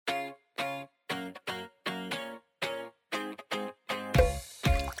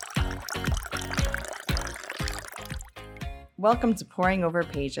Welcome to Pouring Over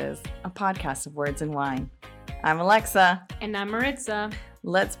Pages, a podcast of words and wine. I'm Alexa. And I'm Maritza.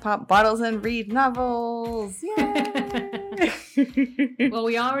 Let's pop bottles and read novels. Yay! Well,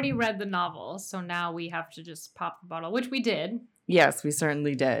 we already read the novel, so now we have to just pop the bottle, which we did. Yes, we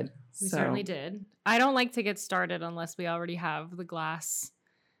certainly did. We certainly did. I don't like to get started unless we already have the glass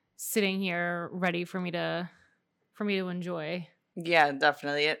sitting here ready for me to enjoy. Yeah,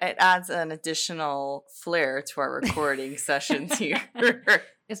 definitely. It adds an additional flair to our recording sessions here.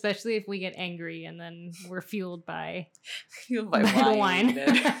 Especially if we get angry and then we're fueled by wine.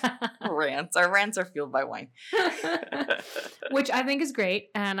 Rants. Our rants are fueled by wine. Which I think is great,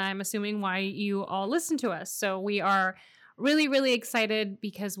 and I'm assuming why you all listen to us. So we are really, really excited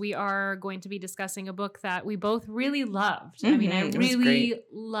because we are going to be discussing a book that we both really loved. Mm-hmm. I mean, I really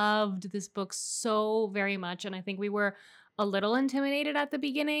loved this book so very much, and I think we were a little intimidated at the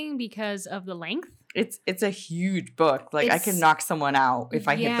beginning because of the length. It's a huge book. Like, I can knock someone out if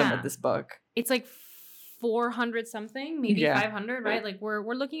I hit them with this book. It's like 400 something, maybe 500, right? Like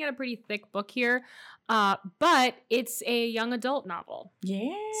we're looking at a pretty thick book here. But it's a young adult novel.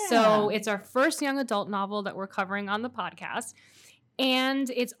 Yeah. So it's our first young adult novel that we're covering on the podcast. And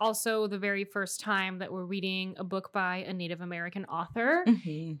it's also the very first time that we're reading a book by a Native American author.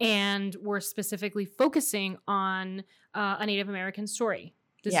 Mm-hmm. And we're specifically focusing on a Native American story.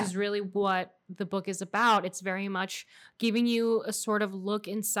 This is really what the book is about. It's very much giving you a sort of look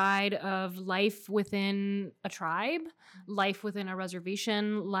inside of life within a tribe, life within a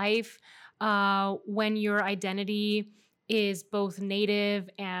reservation, life when your identity is both native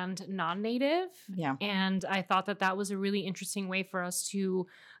and non-native. Yeah. And I thought that was a really interesting way for us to,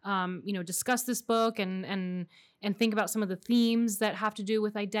 discuss this book and think about some of the themes that have to do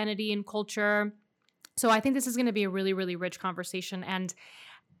with identity and culture. So I think this is going to be a really, really rich conversation. And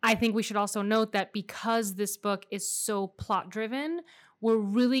I think we should also note that because this book is so plot-driven, we're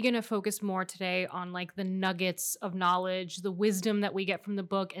really going to focus more today on like the nuggets of knowledge, the wisdom that we get from the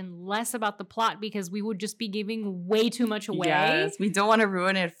book, and less about the plot because we would just be giving way too much away. Yes, we don't want to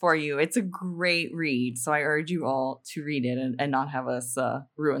ruin it for you. It's a great read, so I urge you all to read it and not have us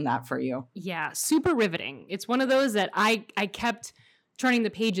ruin that for you. Yeah, super riveting. It's one of those that I kept turning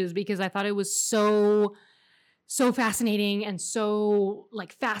the pages because I thought it was so fascinating and so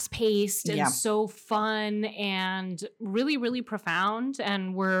like fast-paced and so fun and really, really profound.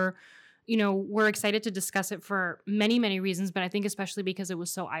 And we're excited to discuss it for many, many reasons, but I think especially because it was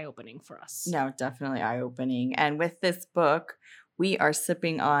so eye-opening for us. No, definitely eye-opening. And with this book, we are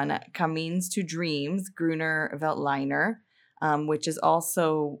sipping on Camins to Dreams, Gruner Veltliner, which is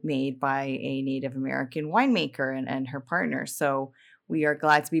also made by a Native American winemaker and her partner. So we are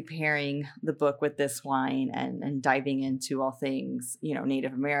glad to be pairing the book with this wine and diving into all things,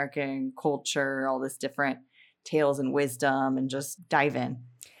 Native American culture, all this different tales and wisdom, and just dive in.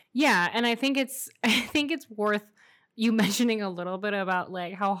 Yeah, and I think it's worth you mentioning a little bit about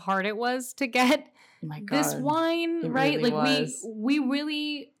like how hard it was to get this wine, right? Really like was. we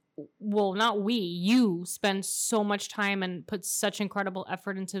really, well, not we, you spend so much time and put such incredible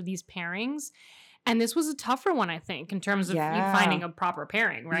effort into these pairings. And this was a tougher one, I think, in terms of you finding a proper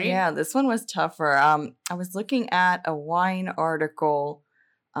pairing, right? Yeah, this one was tougher. I was looking at a wine article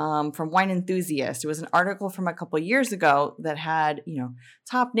from Wine Enthusiast. It was an article from a couple years ago that had,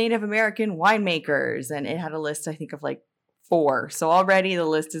 top Native American winemakers. And it had a list, I think, of like 4. So already the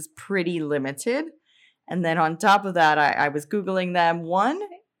list is pretty limited. And then on top of that, I was Googling them. One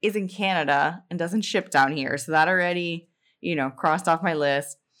is in Canada and doesn't ship down here. So that already, crossed off my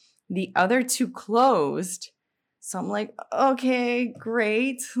list. The other 2 closed. So I'm like, okay,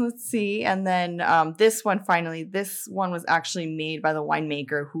 great. Let's see. And then this one was actually made by the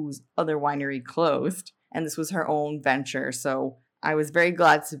winemaker whose other winery closed. And this was her own venture. So I was very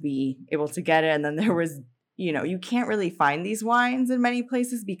glad to be able to get it. And then there was, you can't really find these wines in many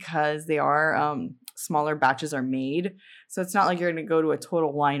places because they are smaller batches are made. So it's not like you're going to go to a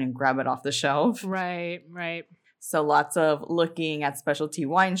Total Wine and grab it off the shelf. Right. So lots of looking at specialty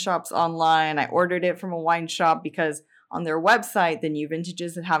wine shops online. I ordered it from a wine shop because on their website, the new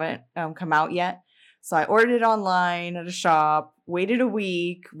vintages that haven't come out yet. So I ordered it online at a shop, waited a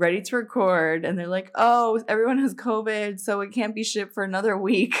week, ready to record. And they're like, oh, everyone has COVID, so it can't be shipped for another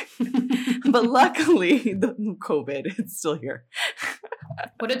week. But luckily, the COVID, it's still here.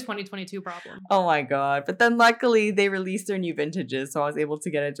 What a 2022 problem. Oh my God. But then luckily they released their new vintages. So I was able to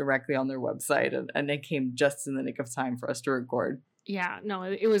get it directly on their website and it came just in the nick of time for us to record. Yeah, no,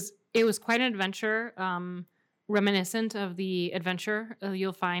 it was quite an adventure. reminiscent of the adventure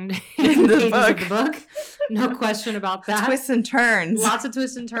you'll find in the pages of the book. No question about that. Twists and turns. Lots of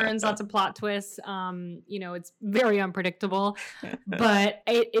twists and turns, lots of plot twists. It's very unpredictable. But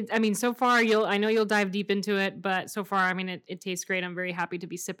I mean, so far I know you'll dive deep into it, but so far, I mean, it tastes great. I'm very happy to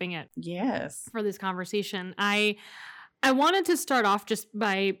be sipping it. Yes. For this conversation. I wanted to start off just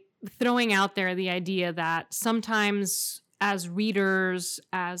by throwing out there the idea that sometimes as readers,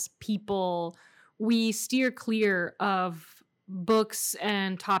 as people, we steer clear of books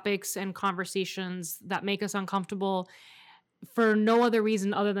and topics and conversations that make us uncomfortable for no other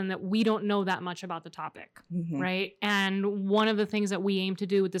reason other than that we don't know that much about the topic, right? And one of the things that we aim to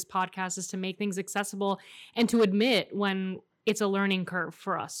do with this podcast is to make things accessible and to admit when it's a learning curve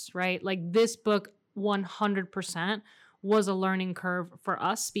for us, right? Like this book 100% was a learning curve for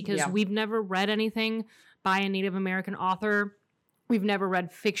us because we've never read anything by a Native American author. We've never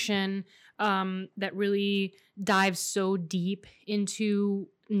read fiction that really dives so deep into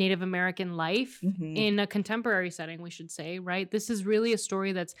Native American life in a contemporary setting, we should say, right? This is really a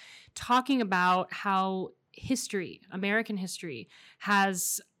story that's talking about how history, American history,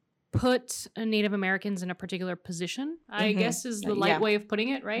 has put Native Americans in a particular position, I guess is the light way of putting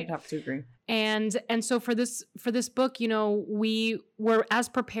it, right? I'd have to agree. And so for this book, we were as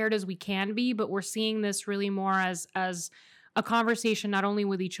prepared as we can be, but we're seeing this really more as a conversation not only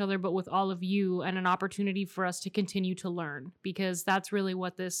with each other but with all of you, and an opportunity for us to continue to learn, because that's really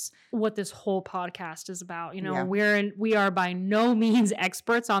what this whole podcast is about. We are by no means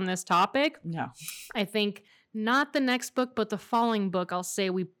experts on this topic. No. I think not the next book, but the following book, I'll say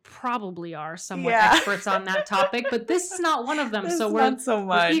we probably are somewhat experts on that topic, but this is not one of them. So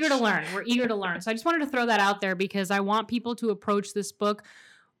we're eager to learn. We're eager to learn. So I just wanted to throw that out there because I want people to approach this book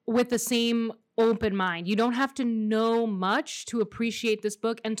with the same open mind. You don't have to know much to appreciate this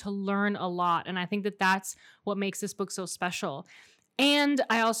book and to learn a lot. And I think that that's what makes this book so special. And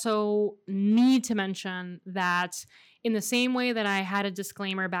I also need to mention that in the same way that I had a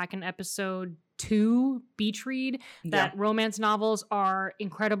disclaimer back in episode 2, Beach Read, that romance novels are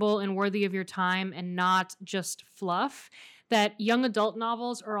incredible and worthy of your time and not just fluff, that young adult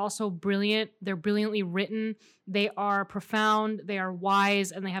novels are also brilliant. They're brilliantly written. They are profound. They are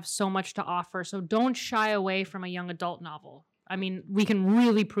wise, and they have so much to offer. So don't shy away from a young adult novel. I mean, we can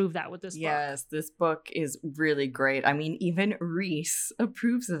really prove that with this book. Yes, this book is really great. I mean, even Reese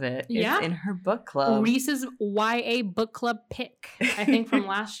approves of it. Yeah. It's in her book club. Reese's YA book club pick, I think, from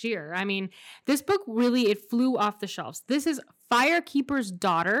last year. I mean, this book really, it flew off the shelves. This is Firekeeper's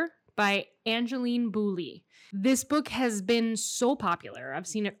Daughter by Angeline Boulley. This book has been so popular. I've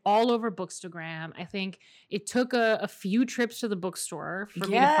seen it all over Bookstagram. I think it took a few trips to the bookstore for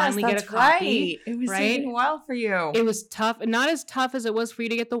me to finally get a copy. Right. It was taking a while for you. It was tough. Not as tough as it was for you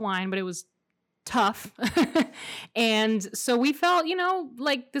to get the wine, but it was tough. And so we felt,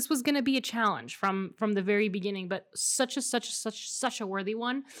 like this was going to be a challenge from the very beginning, but such a worthy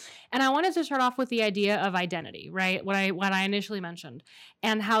one. And I wanted to start off with the idea of identity, right? What I initially mentioned,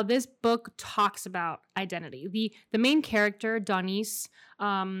 and how this book talks about identity. The main character, Donice,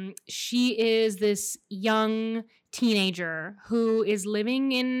 she is this young teenager who is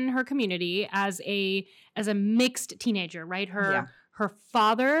living in her community as a mixed teenager, right? Her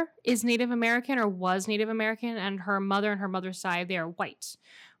father is Native American or was Native American, and her mother and her mother's side, they are white,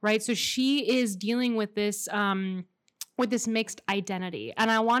 right? So she is dealing with this mixed identity. And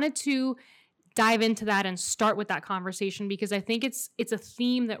I wanted to dive into that and start with that conversation because I think it's a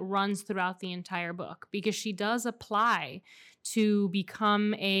theme that runs throughout the entire book, because she does apply to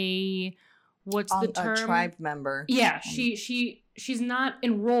become a tribe member. Yeah, she's not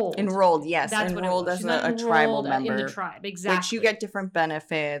enrolled. Enrolled, yes. That's enrolled as a tribal member. In the tribe, exactly. Which you get different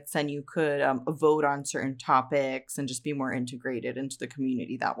benefits, and you could vote on certain topics and just be more integrated into the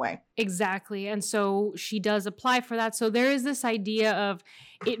community that way. Exactly. And so she does apply for that. So there is this idea of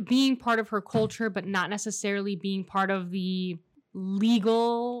it being part of her culture, but not necessarily being part of the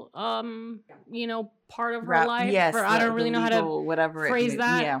legal, part of her life. Yes. I don't really know how to phrase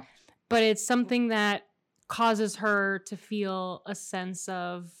that. Yeah. But it's something that causes her to feel a sense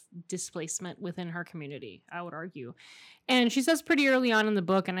of displacement within her community, I would argue. And she says pretty early on in the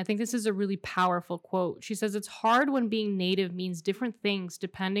book, and I think this is a really powerful quote. She says, "It's hard when being Native means different things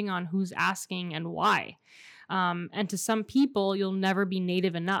depending on who's asking and why. And to some people, you'll never be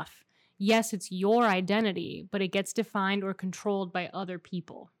Native enough. Yes, it's your identity, but it gets defined or controlled by other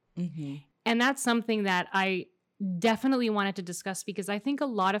people." Mm-hmm. And that's something that I definitely wanted to discuss because I think a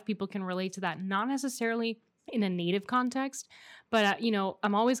lot of people can relate to that, not necessarily in a Native context, but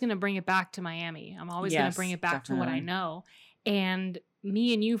I'm always going to bring it back to Miami. I'm always going to bring it back to what I know. And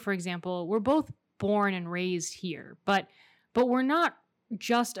me and you, for example, we're both born and raised here, but we're not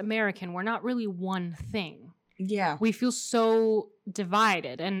just American. We're not really one thing. Yeah. We feel so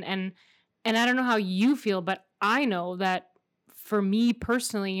divided, and I don't know how you feel, but I know that for me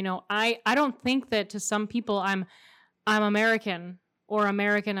personally, you know, I don't think that to some people I'm American or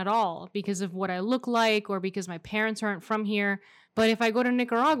American at all because of what I look like or because my parents aren't from here. But if I go to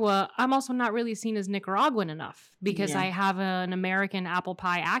Nicaragua, I'm also not really seen as Nicaraguan enough because I have an American apple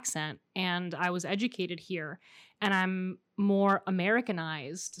pie accent and I was educated here and I'm more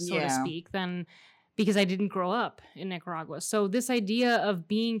Americanized, so to speak, than because I didn't grow up in Nicaragua. So this idea of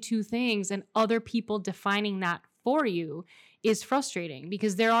being two things and other people defining that for you is frustrating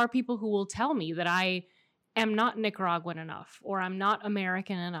because there are people who will tell me that I am not Nicaraguan enough or I'm not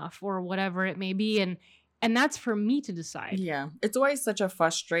American enough or whatever it may be. And that's for me to decide. Yeah. It's always such a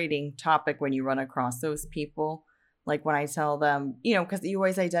frustrating topic when you run across those people. Like when I tell them, you know, because you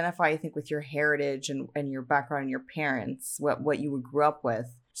always identify, I think, with your heritage and your background and your parents, what you grew up with.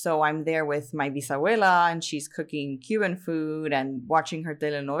 So I'm there with my bisabuela and she's cooking Cuban food and watching her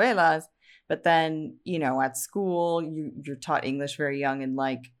telenovelas. But then, you know, at school, you're taught English very young and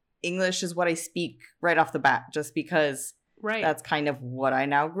like English is what I speak right off the bat just because that's kind of what I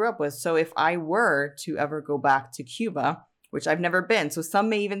now grew up with. So if I were to ever go back to Cuba, which I've never been, so some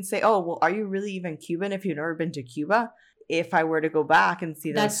may even say, oh, well, are you really even Cuban if you've never been to Cuba? If I were to go back and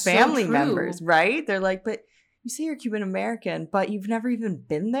see those family members, right? They're like, but you say you're Cuban American, but you've never even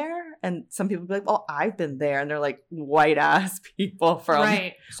been there? And some people be like, oh, I've been there. And they're like white ass people from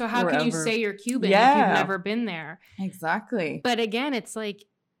right. So how can you say you're Cuban if you've never been there? Exactly. But again, it's like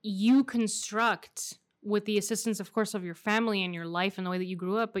you construct with the assistance, of course, of your family and your life and the way that you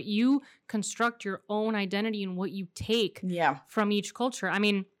grew up, but you construct your own identity and what you take from each culture. I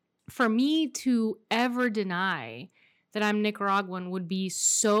mean, for me to ever deny that I'm Nicaraguan would be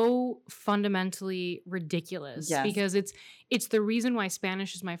so fundamentally ridiculous because it's the reason why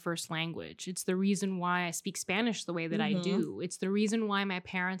Spanish is my first language. It's the reason why I speak Spanish the way that I do. It's the reason why my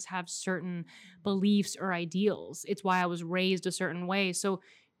parents have certain beliefs or ideals. It's why I was raised a certain way. So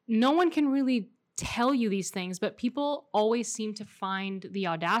no one can really tell you these things, but people always seem to find the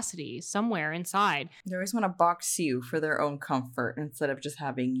audacity somewhere inside. They always want to box you for their own comfort instead of just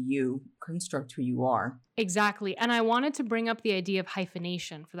having you construct who you are. Exactly. And I wanted to bring up the idea of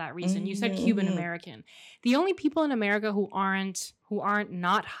hyphenation for that reason. You said Cuban American. The only people in America who aren't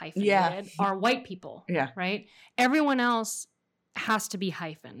not hyphenated are white people. Yeah. Right? Everyone else has to be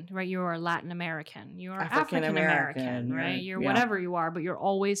hyphened, right? You are Latin American. You are African American, right? You're whatever you are, but you're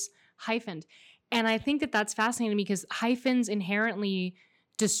always hyphened. And I think that that's fascinating because hyphens inherently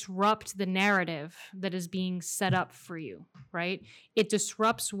disrupt the narrative that is being set up for you, right? It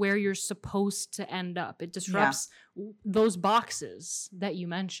disrupts where you're supposed to end up. It disrupts those boxes that you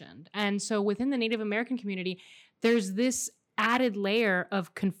mentioned. And so within the Native American community, there's this added layer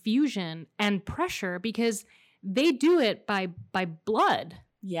of confusion and pressure because they do it by blood.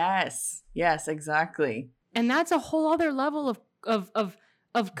 Yes, exactly. And that's a whole other level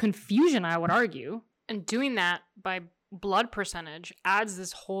of confusion, I would argue. And doing that by blood percentage adds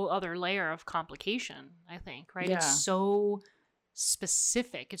this whole other layer of complication, I think, right? Yeah. It's so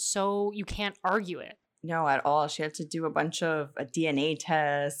specific. It's so, you can't argue it. No, at all. She had to do a bunch of DNA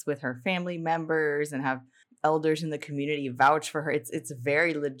tests with her family members and have elders in the community vouch for her. It's a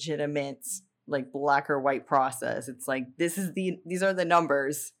very legitimate, like, black or white process. It's like, these are the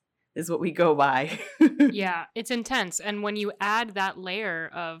numbers. Is what we go by. Yeah, it's intense. And when you add that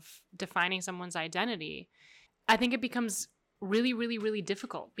layer of defining someone's identity, I think it becomes really, really, really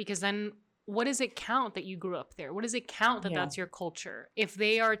difficult because then what does it count that you grew up there? What does it count that that's your culture? If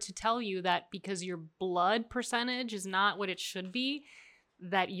they are to tell you that because your blood percentage is not what it should be,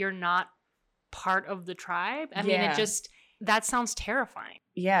 that you're not part of the tribe, I mean, that sounds terrifying.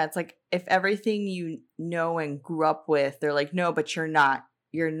 Yeah, it's like if everything you know and grew up with, they're like, no, but you're not.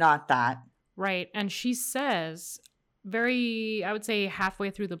 You're not that. Right. And she says I would say halfway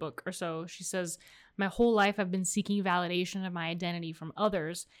through the book or so, she says, my whole life I've been seeking validation of my identity from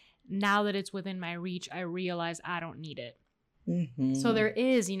others. Now that it's within my reach, I realize I don't need it. Mm-hmm. So there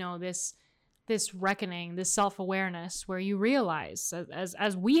is, this reckoning, this self-awareness where you realize,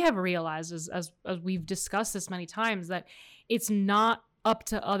 as we have realized, as we've discussed this many times, that it's not up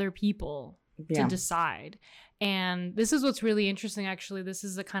to other people to decide. And this is what's really interesting, actually. This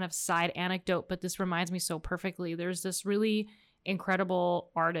is a kind of side anecdote, but this reminds me so perfectly. There's this really incredible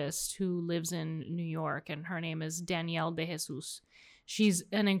artist who lives in New York, and her name is Danielle De Jesus. She's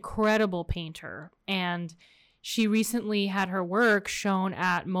an incredible painter, and she recently had her work shown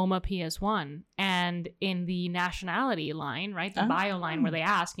at MoMA PS1. And And in the nationality line, right, the bio line where they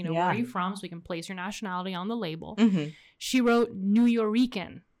ask, you know, where are you from, so we can place your nationality on the label. She wrote New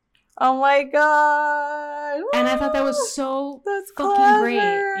Yorican. Oh my God. And I thought that was so fucking clever.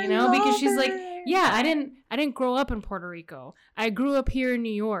 great, you know, because she's like, yeah, I didn't grow up in Puerto Rico. I grew up here in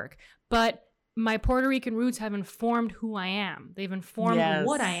New York, but my Puerto Rican roots have informed who I am. They've informed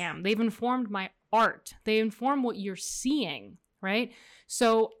what I am. They've informed my art. They inform what you're seeing, right?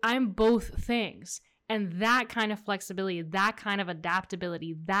 So I'm both things. And that kind of flexibility, that kind of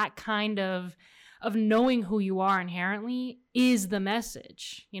adaptability, that kind of knowing who you are inherently is the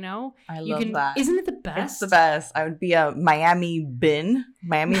message, you know? I love that. Isn't it the best? It's the best. I would be a Miami bin.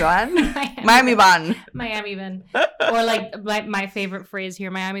 Miami bun? Miami bun. Miami bin. Or like my favorite phrase here,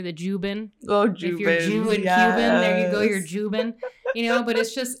 Miami, the Jubin. Oh, Jubin. If you're Jew and Cuban, there you go, you're Jubin. You know, but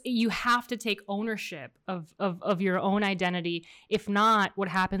it's just, you have to take ownership of your own identity. If not, what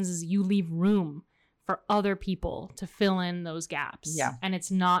happens is you leave room for other people to fill in those gaps. Yeah. And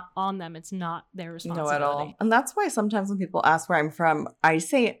it's not on them. It's not their responsibility. No, at all. And that's why sometimes when people ask where I'm from, I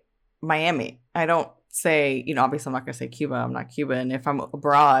say Miami. I don't say, you know, obviously I'm not going to say Cuba. I'm not Cuban. If I'm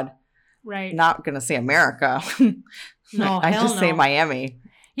abroad, right, not going to say America. No, I just say Miami.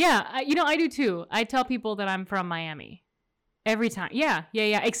 Yeah. I do too. I tell people that I'm from Miami. Every time. Yeah.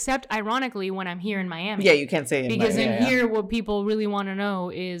 Except ironically when I'm here in Miami. Yeah, you can't say it. Because here what people really want to know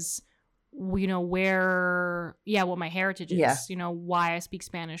is, you know, what my heritage is, you know, why I speak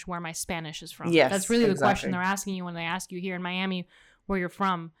Spanish, where my Spanish is from. Yes, that's really the question they're asking you when they ask you here in Miami where you're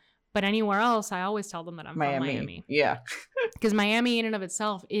from. But anywhere else, I always tell them that I'm from Miami. Yeah. Because Miami in and of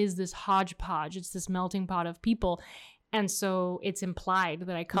itself is this hodgepodge. It's this melting pot of people. And so it's implied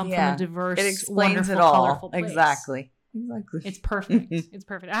that I come from a diverse, it explains wonderful, it all. colorful place. Exactly. It's perfect. It's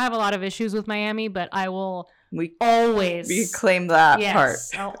perfect. I have a lot of issues with Miami, but I will always reclaim that part.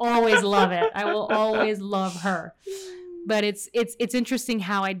 I'll always love it. I will always love her. But it's interesting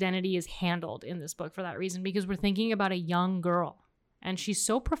how identity is handled in this book for that reason, because we're thinking about a young girl, and she's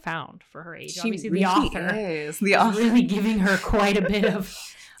so profound for her age. Obviously, really the author is really giving her quite a bit of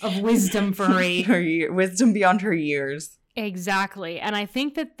wisdom for her age. Wisdom beyond her years. Exactly. And I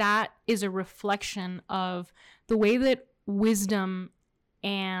think that is a reflection of the way that wisdom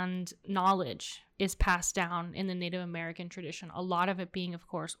and knowledge is passed down in the Native American tradition. A lot of it being, of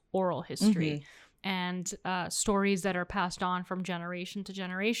course, oral history and stories that are passed on from generation to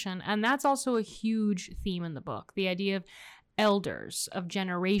generation. And that's also a huge theme in the book. The idea of elders, of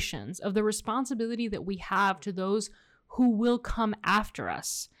generations, of the responsibility that we have to those who will come after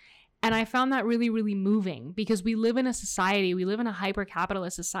us. And I found that really, really moving, because we live in a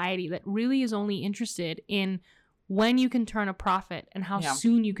hyper-capitalist society that really is only interested in when you can turn a profit and how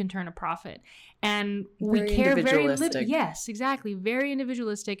soon you can turn a profit. And we care very little. Yes, exactly. Very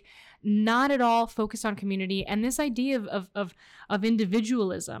individualistic, not at all focused on community. And this idea of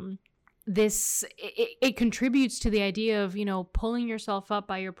individualism, it contributes to the idea of, you know, pulling yourself up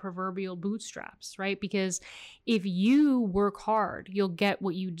by your proverbial bootstraps, right? Because if you work hard, you'll get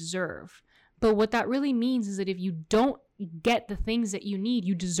what you deserve. But what that really means is that if you don't get the things that you need,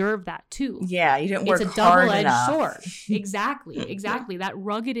 you deserve that too. Yeah, you didn't work hard enough. It's a double-edged sword. Exactly. That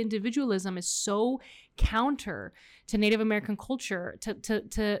rugged individualism is so counter to Native American culture, to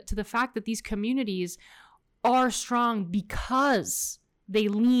the fact that these communities are strong because they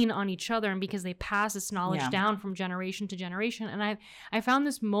lean on each other and because they pass this knowledge down from generation to generation. And I found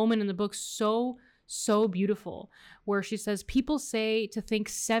this moment in the book so beautiful, where she says, people say to think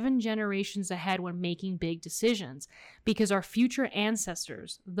 7 generations ahead when making big decisions, because our future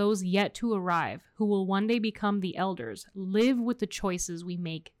ancestors, those yet to arrive, who will one day become the elders, live with the choices we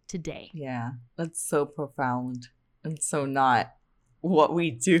make today. Yeah, that's so profound and so not what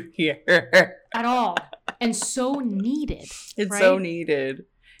we do here. At all. And so needed. It's so needed.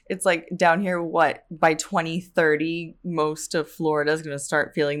 It's like down here, by 2030, most of Florida is going to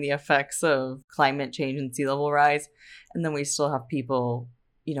start feeling the effects of climate change and sea level rise. And then we still have people,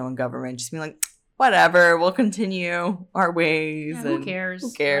 you know, in government just being like, whatever, we'll continue our ways. Yeah, who cares?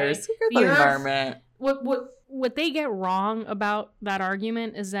 Who cares? Right? Who cares about the environment? What they get wrong about that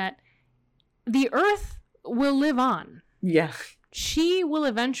argument is that the earth will live on. Yeah. She will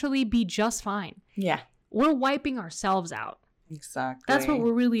eventually be just fine. Yeah. We're wiping ourselves out. Exactly. That's what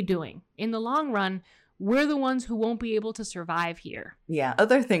we're really doing. In the long run, we're the ones who won't be able to survive here. Yeah,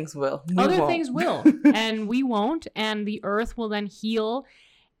 other things will. Things will. And we won't. And the earth will then heal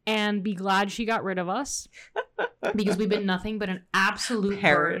and be glad she got rid of us, because we've been nothing but an absolute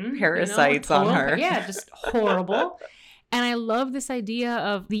burden. Parasites on her. Yeah, just horrible. And I love this idea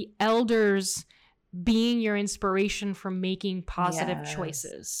of the elders being your inspiration for making positive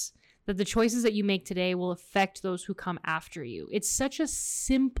choices. that the choices that you make today will affect those who come after you. It's such a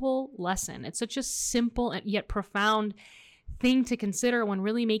simple lesson. It's such a simple and yet profound thing to consider when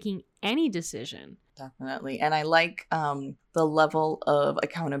really making any decision. Definitely. And I like the level of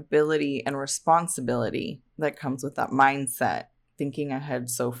accountability and responsibility that comes with that mindset, thinking ahead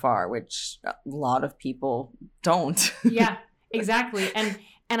so far, which a lot of people don't. Yeah, exactly.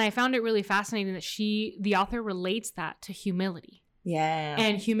 And I found it really fascinating that the author relates that to humility. Yeah.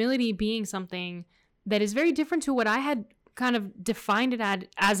 And humility being something that is very different to what I had kind of defined it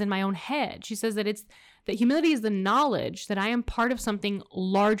as in my own head. She says that that humility is the knowledge that I am part of something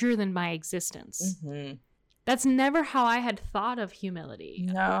larger than my existence. Mm-hmm. That's never how I had thought of humility.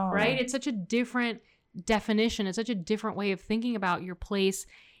 No. Right? It's such a different definition. It's such a different way of thinking about your place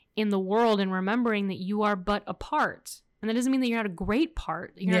in the world and remembering that you are but a part. And that doesn't mean that you're not a great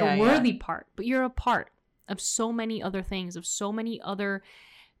part, you're not a worthy part, but you're a part of so many other things, of so many other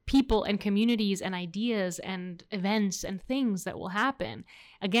people and communities and ideas and events and things that will happen.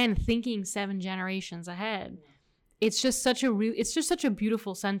 Again, thinking 7 generations ahead. It's just such a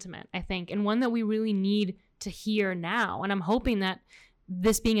beautiful sentiment, I think, and one that we really need to hear now. And I'm hoping that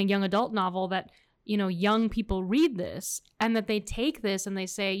this being a young adult novel, that young people read this and that they take this and they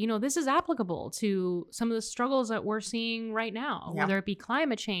say, this is applicable to some of the struggles that we're seeing right now, whether it be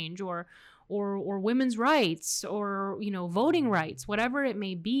climate change or women's rights or, voting rights, whatever it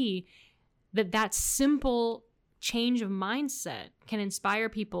may be, that simple change of mindset can inspire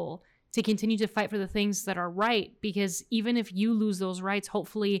people to continue to fight for the things that are right. Because even if you lose those rights,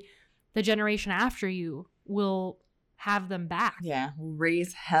 hopefully the generation after you will have them back. Yeah.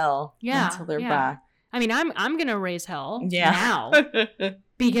 Raise hell until they're back. I mean, I'm going to raise hell now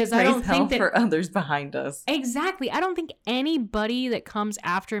because I don't think that for others behind us. Exactly. I don't think anybody that comes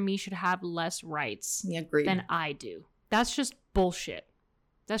after me should have less rights than I do. That's just bullshit.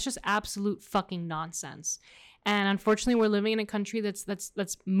 That's just absolute fucking nonsense. And unfortunately, we're living in a country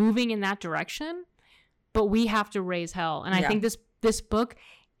that's moving in that direction, but we have to raise hell. And I think this book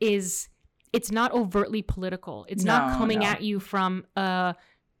it's not overtly political. It's not coming at you from a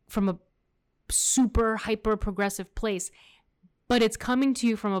super hyper progressive place, but it's coming to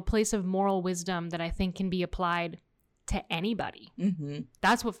you from a place of moral wisdom that I think can be applied to anybody. Mm-hmm.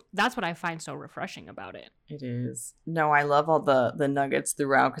 That's what I find so refreshing about it. It is. No, I love all the nuggets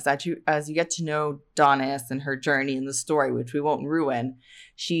throughout, because as you get to know Donis and her journey in the story, which we won't ruin,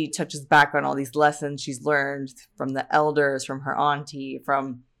 she touches back on all these lessons she's learned from the elders, from her auntie,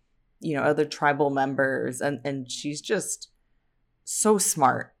 from other tribal members, and she's just so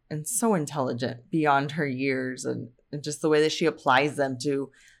smart and so intelligent beyond her years, and just the way that she applies them to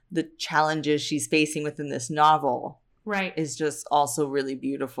the challenges she's facing within this novel is just also really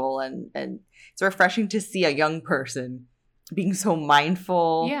beautiful, and it's refreshing to see a young person being so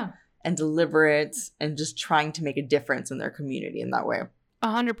mindful and deliberate and just trying to make a difference in their community in that way.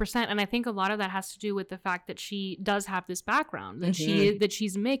 100%. And I think a lot of that has to do with the fact that she does have this background, that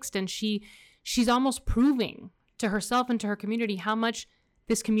she's mixed, and she's almost proving to herself and to her community how much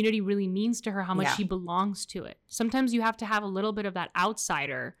this community really means to her, how much she belongs to it. Sometimes you have to have a little bit of that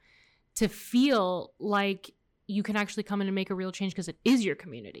outsider to feel like you can actually come in and make a real change because it is your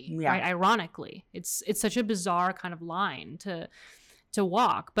community, right? Ironically, it's such a bizarre kind of line to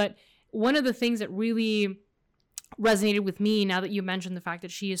walk. But one of the things that really resonated with me, now that you mentioned the fact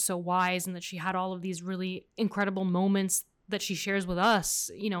that she is so wise and that she had all of these really incredible moments that she shares with us,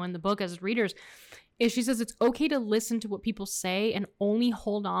 in the book as readers, is she says it's okay to listen to what people say and only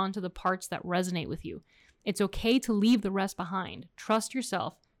hold on to the parts that resonate with you. It's okay to leave the rest behind. Trust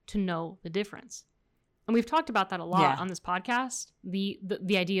yourself to know the difference. And we've talked about that a lot on this podcast, the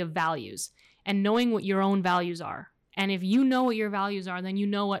idea of values and knowing what your own values are. And if you know what your values are, then you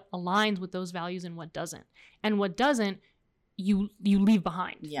know what aligns with those values and what doesn't. And what doesn't, you leave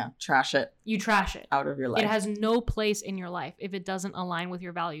behind. Yeah, trash it. You trash it. Out of your life. It has no place in your life if it doesn't align with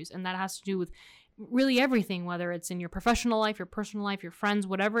your values. And that has to do with really everything, whether it's in your professional life, your personal life, your friends,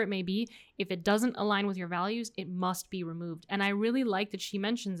 whatever it may be. If it doesn't align with your values, it must be removed. And I really like that she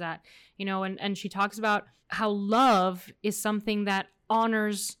mentions that, and she talks about how love is something that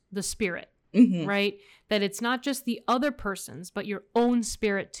honors the spirit. Mm-hmm. Right? That it's not just the other person's, but your own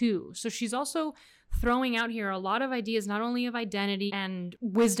spirit too. So she's also throwing out here a lot of ideas, not only of identity and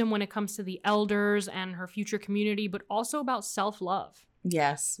wisdom when it comes to the elders and her future community, but also about self-love.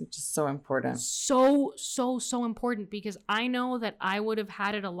 Yes, which is so important. So important, because I know that I would have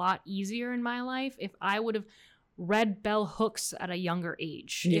had it a lot easier in my life if I would have read bell hooks at a younger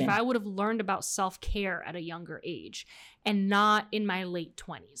age. Yeah. If I would have learned about self-care at a younger age and not in my late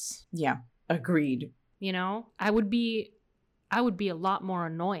 20s. Yeah. Agreed. I would be a lot more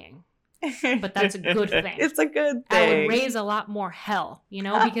annoying but that's a good thing. It's a good thing. I would raise a lot more hell,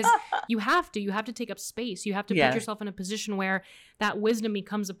 because you have to take up space. You have to put yourself in a position where that wisdom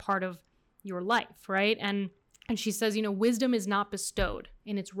becomes a part of your life, right? And she says, wisdom is not bestowed.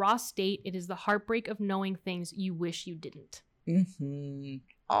 In its raw state, it is the heartbreak of knowing things you wish you didn't. Mm-hmm.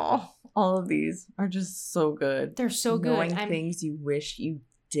 Oh, all of these are just so good. They're so good. Knowing things you wish you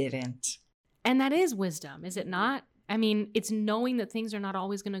didn't. And that is wisdom, is it not? I mean, it's knowing that things are not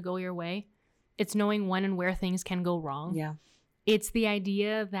always going to go your way. It's knowing when and where things can go wrong. Yeah. It's the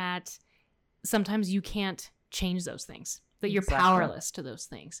idea that sometimes you can't change those things, that you're powerless to those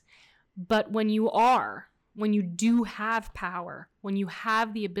things. But when you do have power, when you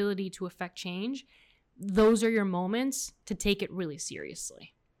have the ability to affect change, those are your moments to take it really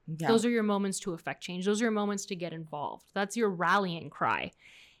seriously. Yeah. Those are your moments to affect change. Those are your moments to get involved. That's your rallying cry.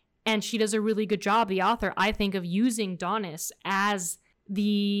 And she does a really good job, the author, I think, of using Donis as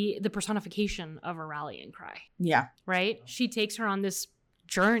the personification of a rallying cry. Yeah. Right? She takes her on this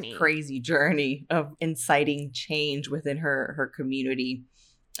journey. Crazy journey of inciting change within her community.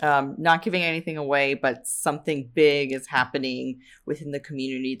 Not giving anything away, but something big is happening within the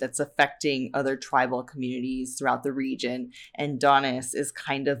community that's affecting other tribal communities throughout the region. And Donis is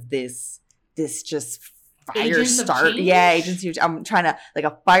kind of this just fire starter. Yeah, agency. I'm trying to, like,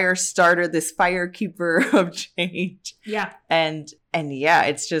 a fire starter, this fire keeper of change. Yeah. And yeah,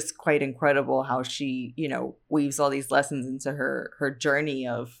 it's just quite incredible how she, weaves all these lessons into her journey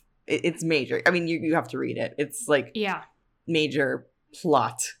of, it's major. I mean, you have to read it. It's like major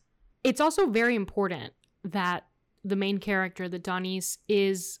plot. It's also very important that the main character, the Donis,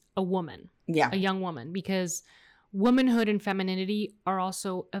 is a woman. Yeah. A young woman, because womanhood and femininity are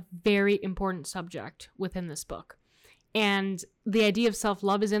also a very important subject within this book. And the idea of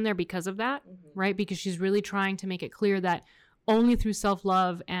self-love is in there because of that, right? Because she's really trying to make it clear that only through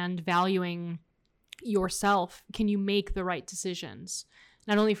self-love and valuing yourself can you make the right decisions.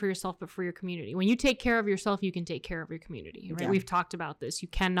 Not only for yourself, but for your community. When you take care of yourself, you can take care of your community, right? Yeah. We've talked about this. You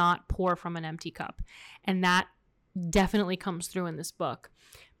cannot pour from an empty cup. And that definitely comes through in this book.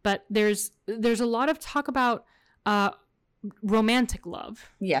 But there's a lot of talk about romantic love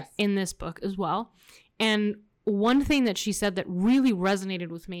in this book as well. And one thing that she said that really resonated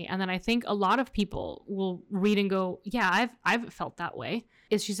with me, and then I think a lot of people will read and go, yeah, I've felt that way,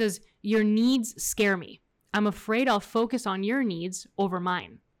 is she says, your needs scare me. I'm afraid I'll focus on your needs over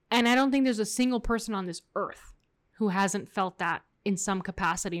mine. And I don't think there's a single person on this earth who hasn't felt that in some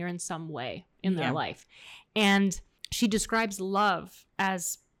capacity or in some way in their life. And she describes love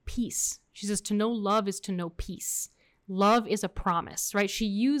as peace. She says to know love is to know peace. Love is a promise, right? She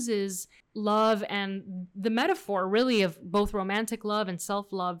uses love and the metaphor really of both romantic love and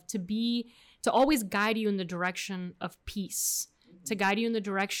self-love to always guide you in the direction of peace, to guide you in the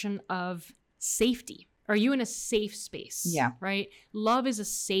direction of safety. Are you in a safe space? Yeah. Right? Love is a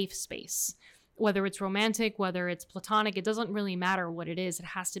safe space. Whether it's romantic, whether it's platonic, it doesn't really matter what it is. It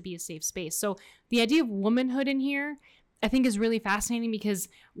has to be a safe space. So the idea of womanhood in here, I think, is really fascinating because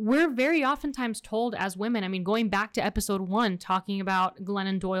we're very oftentimes told as women, I mean, going back to episode 1, talking about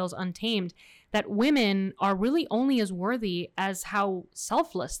Glennon Doyle's Untamed, that women are really only as worthy as how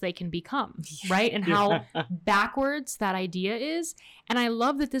selfless they can become, right? And how backwards that idea is. And I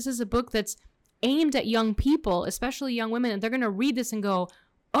love that this is a book that's aimed at young people, especially young women, and they're going to read this and go,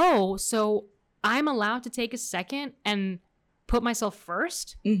 oh, so I'm allowed to take a second and put myself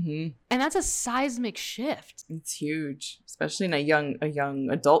first? Mm-hmm. And that's a seismic shift. It's huge, especially in a young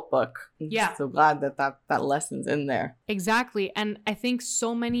adult book. I'm so glad that lesson's in there. Exactly. And I think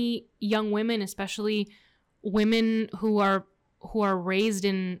so many young women, especially women who are raised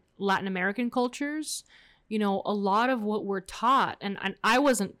in Latin American cultures, a lot of what we're taught, and I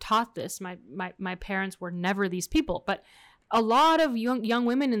wasn't taught this, my parents were never these people, but a lot of young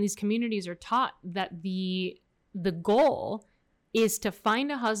women in these communities are taught that the goal is to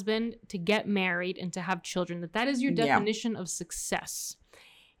find a husband, to get married, and to have children, that is your definition of success.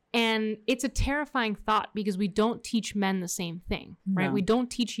 And it's a terrifying thought because we don't teach men the same thing, right? No. We don't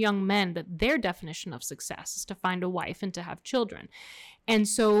teach young men that their definition of success is to find a wife and to have children. And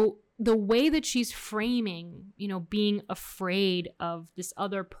so the way that she's framing, being afraid of this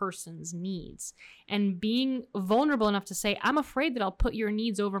other person's needs and being vulnerable enough to say, I'm afraid that I'll put your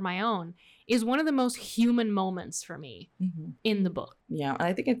needs over my own, is one of the most human moments for me in the book. Yeah. And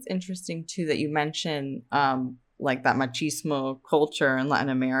I think it's interesting too that you mention like that machismo culture in Latin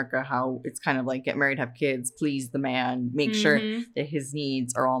America, how it's kind of like get married, have kids, please the man, make sure that his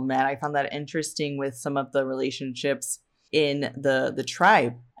needs are all met. I found that interesting with some of the relationships in the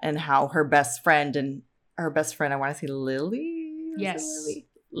tribe and how her best friend, I want to say Lily? Yes.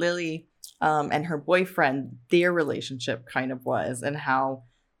 Lily and her boyfriend, their relationship kind of was, and how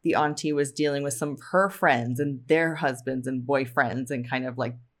the auntie was dealing with some of her friends and their husbands and boyfriends and kind of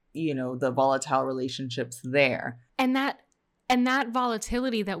like, the volatile relationships there. And that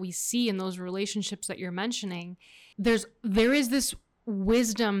volatility that we see in those relationships that you're mentioning, there is this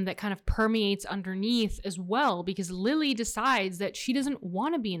wisdom that kind of permeates underneath as well, because Lily decides that she doesn't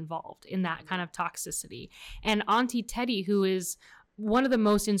want to be involved in that kind of toxicity. And Auntie Teddy, who is one of the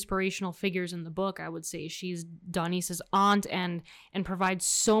most inspirational figures in the book, I would say, she's Donice's aunt and provides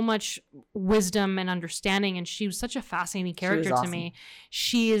so much wisdom and understanding. And she was such a fascinating character to me.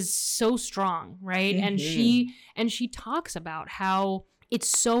 She is so strong, right? Mm-hmm. And she talks about how it's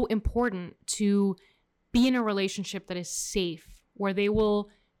so important to be in a relationship that is safe, where they will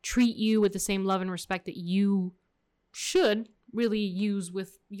treat you with the same love and respect that you should really use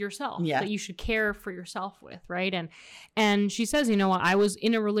with yourself, that you should care for yourself with, right? And she says, I was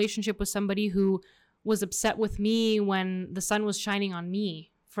in a relationship with somebody who was upset with me when the sun was shining on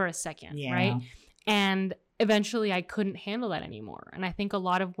me for a second, right? And eventually I couldn't handle that anymore. And I think a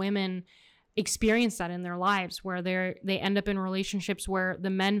lot of women experience that in their lives, where they end up in relationships where the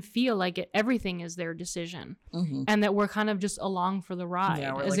men feel like everything is their decision, and that we're kind of just along for the ride.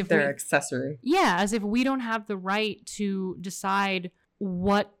 Yeah, we're as like their accessory. Yeah, as if we don't have the right to decide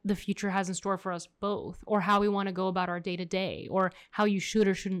what the future has in store for us both, or how we want to go about our day to day, or how you should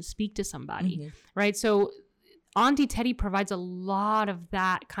or shouldn't speak to somebody, right? So Auntie Teddy provides a lot of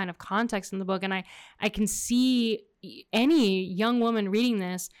that kind of context in the book, and I can see any young woman reading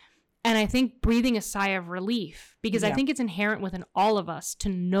this and I think breathing a sigh of relief, because I think it's inherent within all of us to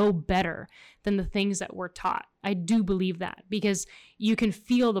know better than the things that we're taught. I do believe that, because you can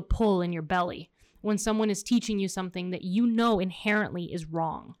feel the pull in your belly when someone is teaching you something that inherently is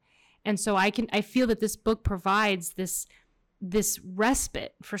wrong. And so I feel that this book provides this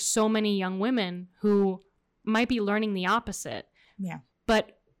respite for so many young women who might be learning the opposite. Yeah.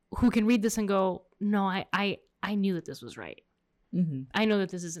 But who can read this and go, no, I knew that this was right. I know that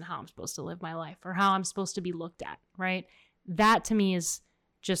this isn't how I'm supposed to live my life, or how I'm supposed to be looked at, right? That to me is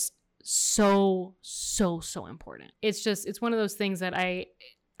just so, so, so important. It's one of those things that I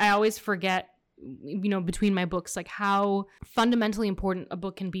always forget, between my books, like how fundamentally important a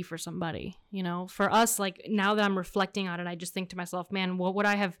book can be for somebody. For us, like now that I'm reflecting on it, I just think to myself, man, what would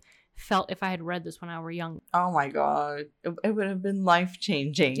I have felt if I had read this when I were young? Oh my God. It would have been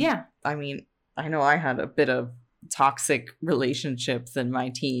life-changing. Yeah. I mean, I know I had a bit of toxic relationships in my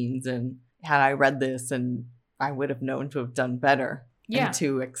teens, and had I read this, and I would have known to have done better, and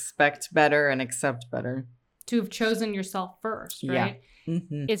to expect better and accept better, to have chosen yourself first, right?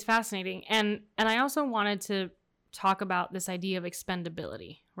 It's fascinating. And I also wanted to talk about this idea of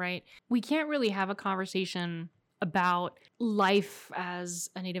expendability, right? We can't really have a conversation about life as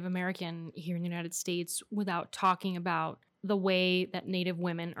a Native American here in the United States without talking about the way that Native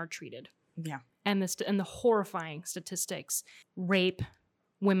women are treated. Yeah. And the horrifying statistics: rape,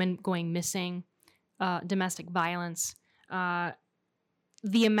 women going missing, domestic violence.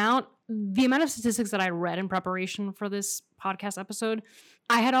 The amount of statistics that I read in preparation for this podcast episode,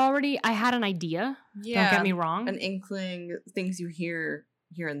 I had an idea. Yeah, don't get me wrong, an inkling, things you hear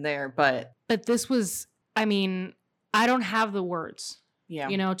here and there, but this was, I don't have the words,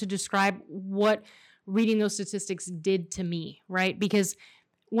 to describe what reading those statistics did to me, right? Because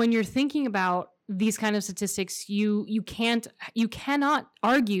when you're thinking about these kind of statistics, you cannot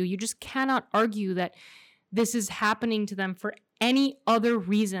argue. You just cannot argue that this is happening to them for any other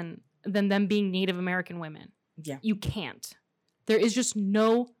reason than them being Native American women. Yeah. You can't. There is just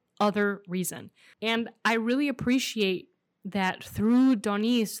no other reason. And I really appreciate that through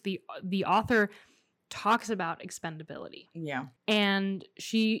Donice, the author talks about expendability. Yeah. And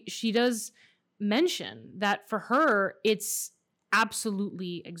she does mention that for her, it's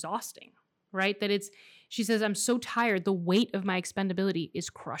absolutely exhausting, right? She says, I'm so tired. The weight of my expendability is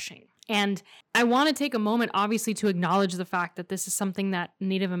crushing. And I want to take a moment, obviously, to acknowledge the fact that this is something that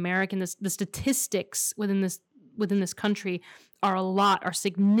Native American, the statistics within this country are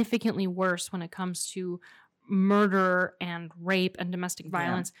significantly worse when it comes to murder and rape and domestic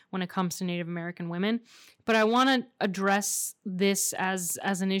violence when it comes to Native American women. But I want to address this as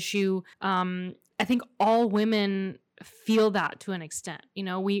an issue. I think all women feel that to an extent.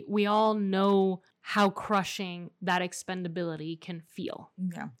 We all know how crushing that expendability can feel.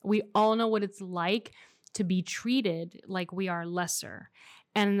 Yeah. We all know what it's like to be treated like we are lesser.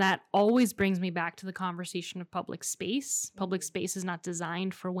 And that always brings me back to the conversation of public space. Public space is not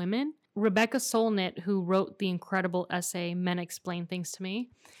designed for women. Rebecca Solnit, who wrote the incredible essay, Men Explain Things to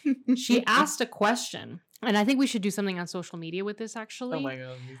Me, she asked a question And I think we should do something on social media with this, actually. Oh my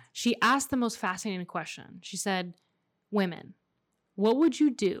God. She asked the most fascinating question. She said, women, what would you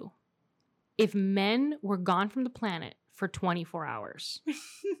do if men were gone from the planet for 24 hours?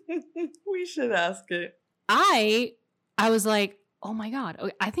 We should ask it. I was like, oh my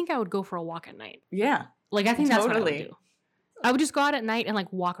God, I think I would go for a walk at night. Yeah. Like, I think that's what I would Totally. do. I would just go out at night and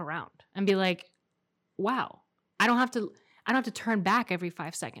like walk around and be like, wow, I don't have to turn back every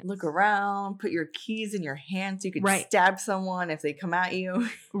 5 seconds. Look around, put your keys in your hand so you can Right. stab someone if they come at you.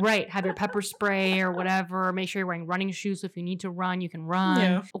 Right. Have your pepper spray or whatever. Make sure you're wearing running shoes. So if you need to run, you can run.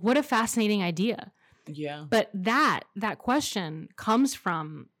 Yeah. What a fascinating idea. Yeah. But that question comes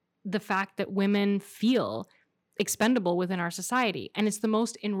from the fact that women feel expendable within our society. And it's the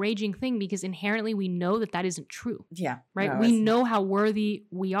most enraging thing because inherently we know that that isn't true, Yeah. right? No, We it's- know how worthy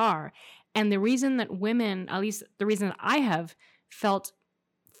we are. And the reason that women, at least the reason that I have felt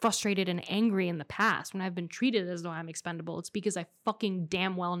frustrated and angry in the past when I've been treated as though I'm expendable, it's because I fucking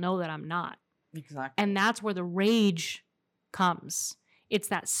damn well know that I'm not. Exactly. And that's where the rage comes. It's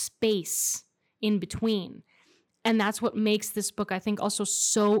that space in between. And that's what makes this book, I think, also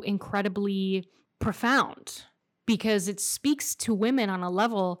so incredibly profound because it speaks to women on a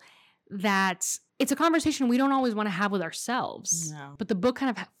level that it's a conversation we don't always want to have with ourselves. No. But the book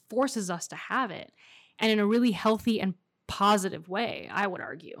kind of forces us to have it, and in a really healthy and positive way, I would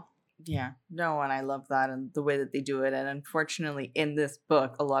argue. Yeah. No, and I love that and the way that they do it. And unfortunately, in this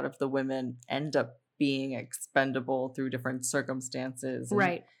book, a lot of the women end up being expendable through different circumstances. And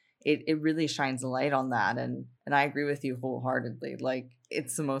Right. It really shines a light on that. And I agree with you wholeheartedly. Like,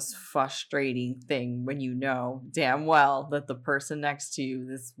 it's the most frustrating thing when you know damn well that the person next to you,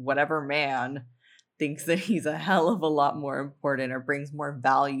 this whatever man, thinks that he's a hell of a lot more important or brings more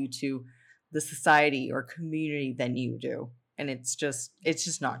value to the society or community than you do. And it's just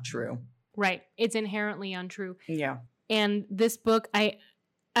not true. Right. It's inherently untrue. Yeah. And this book,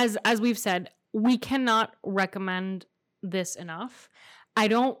 as we've said, we cannot recommend this enough. I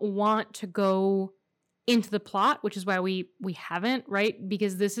don't want to go into the plot, which is why we haven't, right?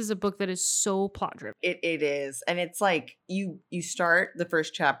 Because this is a book that is so plot driven. It is. And it's like you start the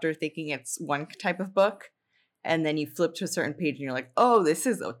first chapter thinking it's one type of book, and then you flip to a certain page and you're like, oh, this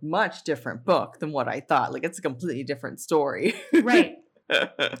is a much different book than what I thought. Like, it's a completely different story. Right.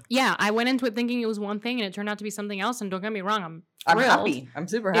 Yeah, I went into it thinking it was one thing and it turned out to be something else. And don't get me wrong, I'm I'm thrilled. happy. I'm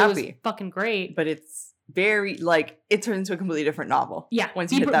super It was happy. fucking great. But it's very, like, it turns into a completely different novel. Yeah,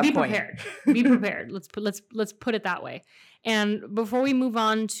 Once you hit that be point. prepared. Be prepared. Let's put it that way. And before we move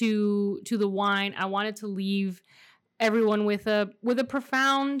on to the wine, I wanted to leave everyone with a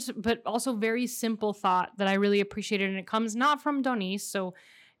profound but also very simple thought that I really appreciated, and it comes not from Donice, so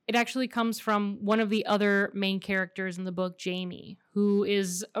it actually comes from one of the other main characters in the book, Jamie, who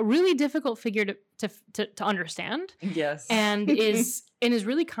is a really difficult figure to understand Yes. and is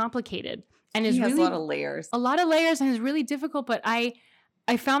really complicated and is he has really a lot of layers. and is really difficult, but I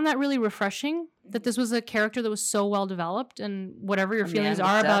found that really refreshing that this was a character that was so well developed, and whatever your A feelings man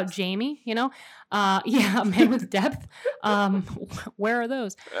with are about depth. Jamie, you know, yeah, a man with depth. Where are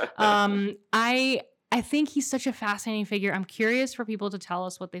those? I think he's such a fascinating figure. I'm curious for people to tell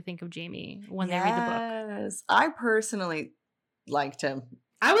us what they think of Jamie when they read the book. Yes. I personally liked him.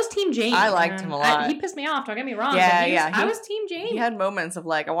 I was Team Jamie. I liked him a lot. He pissed me off. Don't get me wrong. Yeah, but yeah, I he- was Team Jamie. He had moments of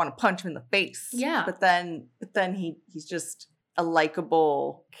like, I want to punch him in the face. Yeah. But then he's just a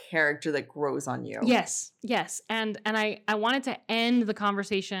likable character that grows on you. Yes. And I wanted to end the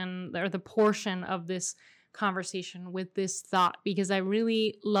conversation or the portion of this conversation with this thought because I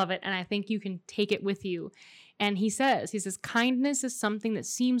really love it and I think you can take it with you. And he says, kindness is something that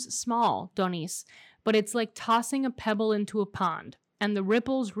seems small, Donice, but it's like tossing a pebble into a pond and the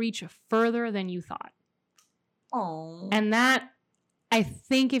ripples reach further than you thought. Oh. And that, I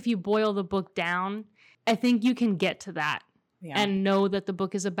think if you boil the book down, I think you can get to that. Yeah. And know that the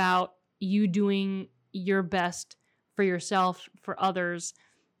book is about you doing your best for yourself, for others,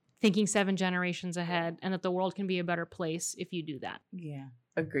 thinking 7 generations ahead, and that the world can be a better place if you do that. Yeah.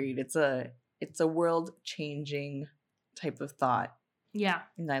 Agreed. It's a world changing type of thought. Yeah,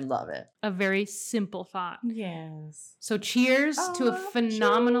 And I love it. a very simple thought. Yes. So cheers to a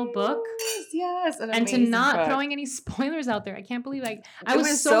phenomenal book. Yes. An And to amazing not book. throwing any spoilers out there. I can't believe I It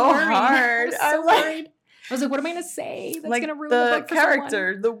was so worried. hard. I was so like- worried. I was like, what am I going to say? That's like going to ruin the book for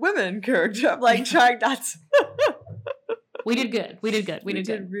character, the women character. I'm like trying not to. someone. We did good. We did good. We did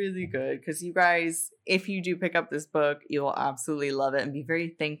good. really good because you guys, if you do pick up this book, you will absolutely love it and be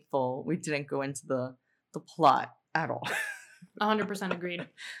very thankful we didn't go into the plot at all. 100% agreed.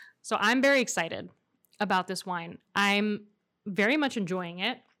 So I'm very excited about this wine. I'm very much enjoying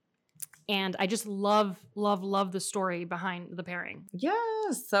it. And I just love the story behind the pairing. Yeah.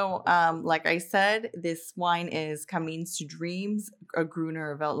 So, like I said, this wine is Camins to Dreams, a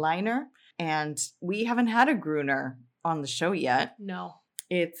Gruner Veltliner, and we haven't had a Gruner on the show yet. No.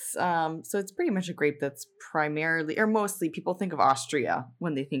 It's so it's pretty much a grape that's primarily or mostly people think of Austria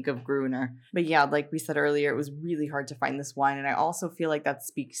when they think of Gruner. But yeah, like we said earlier, it was really hard to find this wine. And I also feel like that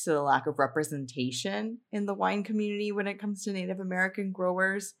speaks to the lack of representation in the wine community when it comes to Native American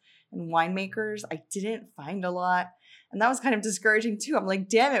growers and winemakers. I didn't find a lot. And that was kind of discouraging too. I'm like,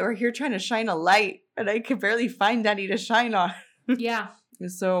 damn it, we're here trying to shine a light and I could barely find any to shine on. Yeah.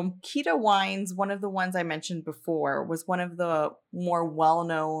 So Kita Wines, one of the ones I mentioned before, was one of the more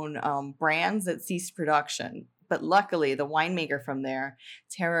well-known brands that ceased production. But luckily, the winemaker from there,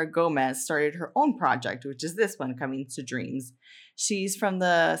 Tara Gomez, started her own project, which is this one, Camins to Dreams. She's from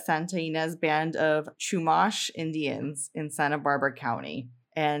the Santa Ynez Band of Chumash Indians in Santa Barbara County.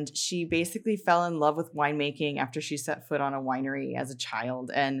 And she basically fell in love with winemaking after she set foot on a winery as a child.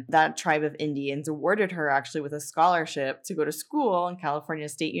 And that tribe of Indians awarded her actually with a scholarship to go to school in California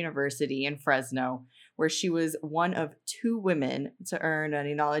State University in Fresno, where she was one of 2 women to earn an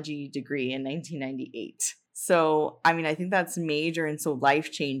enology degree in 1998. So, I mean, I think that's major and so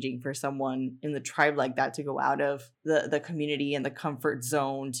life-changing for someone in the tribe like that to go out of the community and the comfort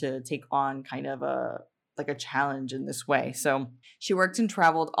zone to take on kind of a challenge in this way. So she worked and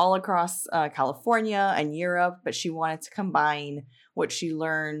traveled all across California and Europe, but she wanted to combine what she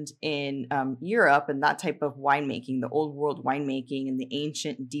learned in Europe and that type of winemaking, the old world winemaking and the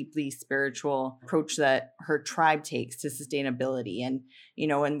ancient, deeply spiritual approach that her tribe takes to sustainability and,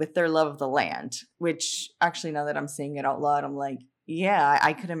 and with their love of the land, which actually now that I'm saying it out loud, I'm like, yeah,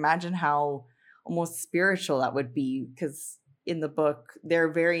 I could imagine how almost spiritual that would be because in the book,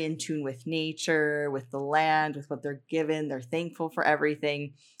 they're very in tune with nature, with the land, with what they're given. They're thankful for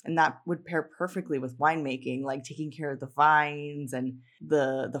everything. And that would pair perfectly with winemaking, like taking care of the vines and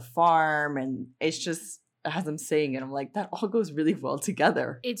the farm. And it's just, as I'm saying it, I'm like, that all goes really well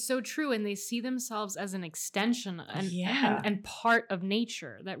together. It's so true. And they see themselves as an extension and part of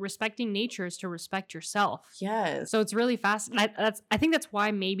nature, that respecting nature is to respect yourself. Yes. So it's really fascinating. I think that's why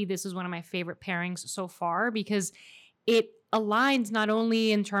maybe this is one of my favorite pairings so far, because it aligns not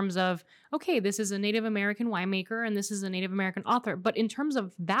only in terms of, okay, this is a Native American winemaker and this is a Native American author, but in terms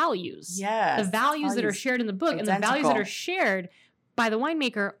of values. Yes. The values that are shared in the book and the values that are shared by the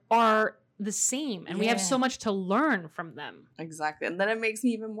winemaker are the same. And we have so much to learn from them. Exactly. And then it makes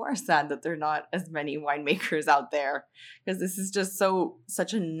me even more sad that there are not as many winemakers out there because this is just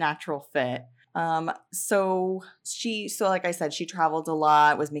such a natural fit. So like I said, she traveled a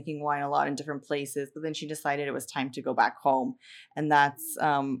lot, was making wine a lot in different places, but then she decided it was time to go back home. And that's,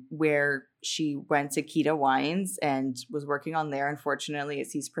 where she went to Kita Wines and was working on there. Unfortunately, it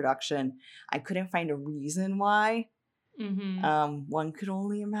ceased production. I couldn't find a reason why. Mm-hmm. One could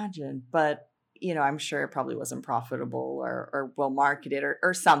only imagine, but I'm sure it probably wasn't profitable or well marketed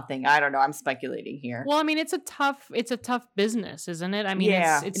or something. I don't know. I'm speculating here. Well, I mean, it's a tough business, isn't it? I mean,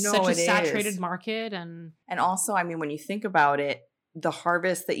 it's such a saturated market. And also, I mean, when you think about it, the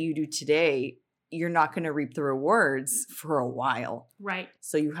harvest that you do today, you're not going to reap the rewards for a while. Right.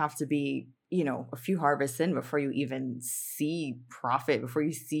 So you have to be, a few harvests in before you even see profit, before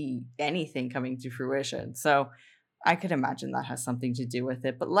you see anything coming to fruition. So I could imagine that has something to do with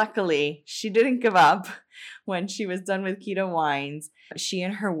it. But luckily, she didn't give up when she was done with Kita Wines. She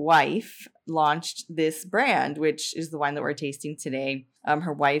and her wife launched this brand, which is the wine that we're tasting today.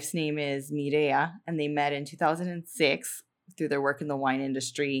 Her wife's name is Mireya, and they met in 2006 through their work in the wine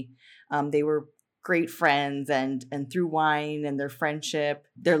industry. They were great friends, and through wine and their friendship,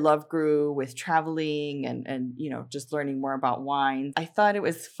 their love grew with traveling and just learning more about wine. I thought it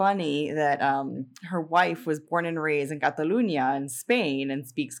was funny that her wife was born and raised in Catalunya in Spain and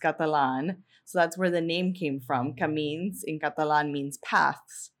speaks Catalan. So that's where the name came from. Camins in Catalan means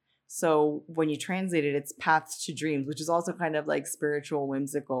paths. So when you translate it, it's paths to dreams, which is also kind of like spiritual,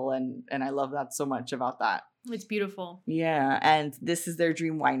 whimsical, and I love that so much about that. It's beautiful. Yeah, and this is their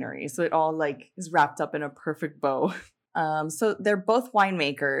dream winery. So it all is wrapped up in a perfect bow. So they're both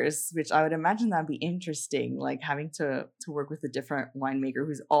winemakers, which I would imagine that'd be interesting, like having to work with a different winemaker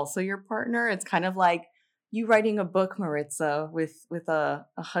who's also your partner. It's kind of like you writing a book, Maritza, with a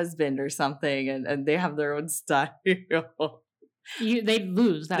husband or something, and they have their own style. They'd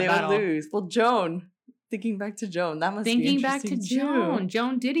lose that battle. They would lose. Well, Joan. Thinking back to Joan, that must be interesting too.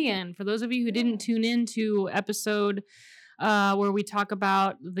 Joan Didion. For those of you who didn't tune in to episode where we talk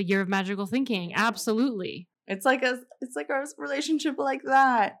about the Year of Magical Thinking, absolutely. It's like a relationship like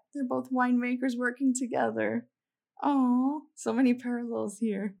that. They're both winemakers working together. Oh, so many parallels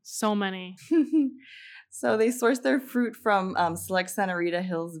here. So many. So they source their fruit from select Santa Rita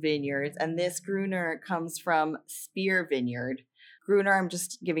Hills vineyards, and this Gruner comes from Spear Vineyard. Gruner, I'm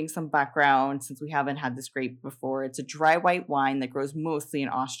just giving some background since we haven't had this grape before. It's a dry white wine that grows mostly in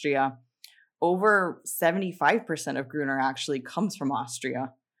Austria. Over 75% of Gruner actually comes from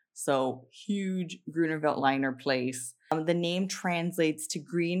Austria. So huge Gruner Veltliner place. The name translates to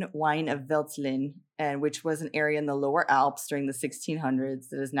green wine of Veltlin, and which was an area in the lower Alps during the 1600s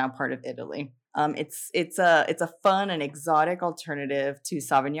that is now part of Italy. It's a fun and exotic alternative to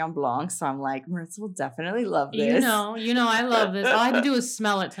Sauvignon Blanc. So I'm like, Marissa will definitely love this. You know, I love this. All I had to do was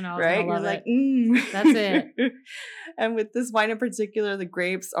smell it to know I was Right? gonna love You're it. like, That's it. And with this wine in particular, the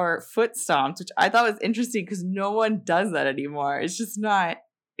grapes are foot stomped, which I thought was interesting because no one does that anymore. It's just not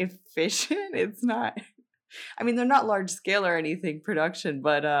efficient. It's not. I mean, they're not large scale or anything production,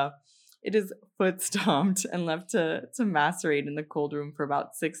 but it is foot stomped and left to macerate in the cold room for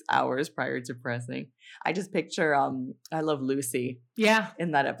about 6 hours prior to pressing. I just picture I Love Lucy Yeah.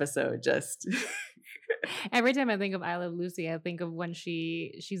 in that episode. Just Every time I think of I Love Lucy, I think of when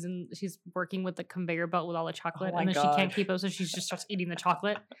she's working with the conveyor belt with all the chocolate, Oh my and then God. she can't keep up, so she just starts eating the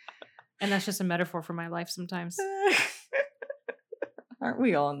chocolate. And that's just a metaphor for my life sometimes. Aren't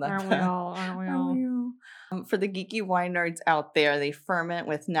we all in that? Aren't we all? Aren't we all? For the geeky wine nerds out there, they ferment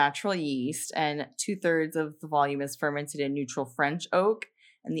with natural yeast, and 2/3 of the volume is fermented in neutral French oak,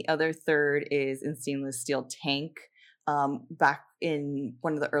 and the other third is in stainless steel tank. Back in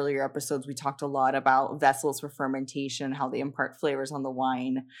one of the earlier episodes, we talked a lot about vessels for fermentation, how they impart flavors on the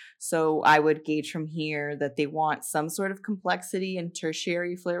wine. So I would gauge from here that they want some sort of complexity and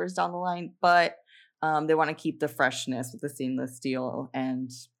tertiary flavors down the line, but they want to keep the freshness with the stainless steel and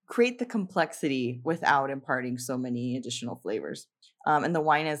create the complexity without imparting so many additional flavors. And the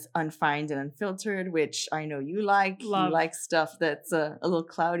wine is unfined and unfiltered, which I know you like. Love. You like stuff that's a little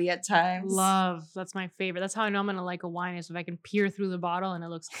cloudy at times. Love. That's my favorite. That's how I know I'm gonna like a wine, is if I can peer through the bottle and it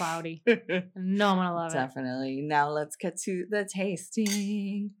looks cloudy. I know I'm gonna love it. Definitely. Now let's get to the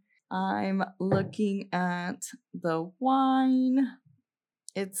tasting. I'm looking at the wine.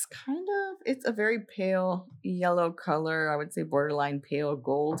 It's a very pale yellow color. I would say borderline pale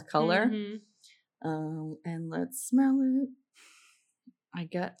gold color. Mhm. And let's smell it. I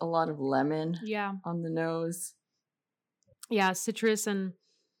get a lot of lemon Yeah. on the nose. Yeah, citrus and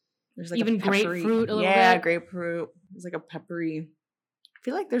There's like even a peppery, grapefruit a little yeah, bit. grapefruit. There's like a peppery. I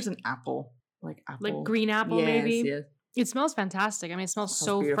feel like there's an apple, like green apple, Yes, maybe. yes. It smells fantastic. I mean, it smells Smells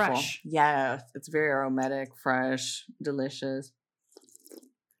so beautiful. fresh. Yeah, it's very aromatic, fresh, delicious.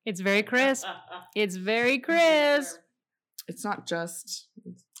 It's very crisp. It's very crisp. It's not just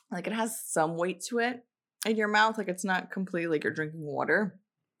like it has some weight to it in your mouth. Like it's not completely like you're drinking water.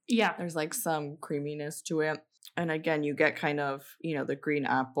 Yeah. There's like some creaminess to it. And again, you get kind of, the green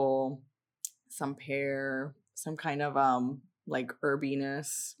apple, some pear, some kind of like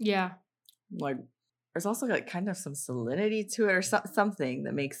herbiness. Yeah. Like there's also like kind of some salinity to it or something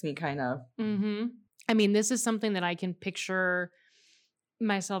that makes me kind of. Mm-hmm. I mean, this is something that I can picture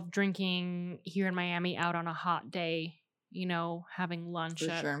myself drinking here in Miami out on a hot day, having lunch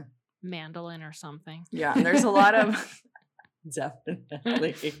For at sure. Mandolin or something. Yeah, and there's a lot of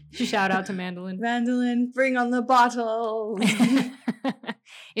definitely. Shout out to Mandolin. Mandolin, bring on the bottles.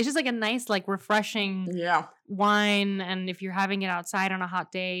 It's just like a nice, like refreshing Yeah. wine, and if you're having it outside on a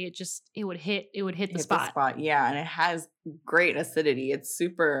hot day, it would hit the spot. Yeah, and it has great acidity. It's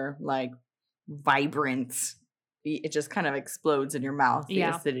super like vibrant. It just kind of explodes in your mouth, the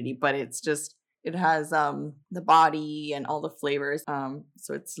Yeah. acidity, but it has the body and all the flavors.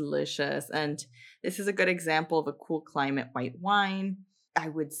 So it's delicious. And this is a good example of a cool climate white wine. I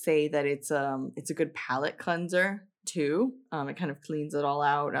would say that it's a good palate cleanser too. It kind of cleans it all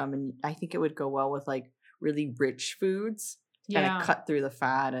out. And I think it would go well with like really rich foods. Kind Yeah. of cut through the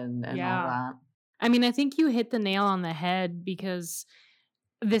fat and all Yeah. that. I mean, I think you hit the nail on the head, because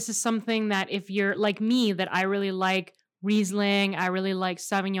this is something that if you're like me, that I really like Riesling, I really like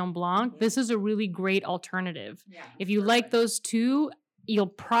Sauvignon Blanc, this is a really great alternative. Yeah. If you like those two, you'll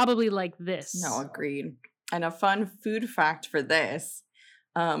probably like this. No, agreed. And a fun food fact for this,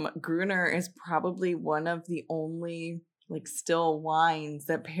 Gruner is probably one of the only like still wines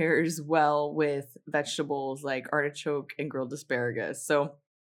that pairs well with vegetables like artichoke and grilled asparagus. So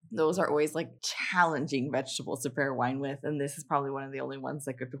those are always like challenging vegetables to pair wine with, and this is probably one of the only ones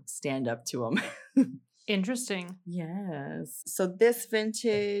that could stand up to them. Interesting. Yes. So this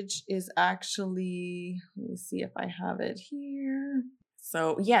vintage is actually, let me see if I have it here.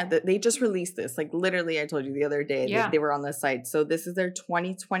 So yeah, they just released this. Like literally, I told you the other day, Yeah. they were on the site. So this is their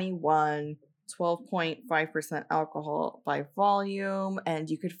 2021 12.5% alcohol by volume, and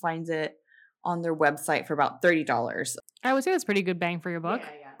you could find it on their website for about $30. I would say that's pretty good bang for your buck.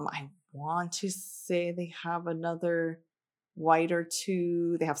 Yeah. I want to say they have another white or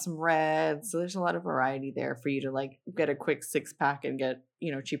two. They have some reds. So there's a lot of variety there for you to like get a quick 6-pack and get,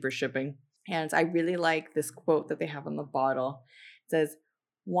 cheaper shipping. And I really like this quote that they have on the bottle. It says,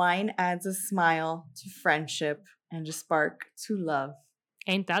 "Wine adds a smile to friendship and a spark to love."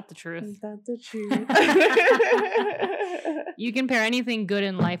 Ain't that the truth? Ain't that the truth? You can pair anything good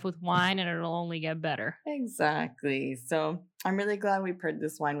in life with wine and it'll only get better. Exactly. So I'm really glad we paired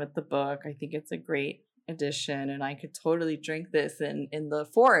this wine with the book. I think it's a great addition, and I could totally drink this in the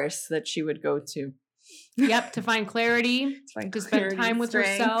forest that she would go to. Yep, to find clarity, to spend time with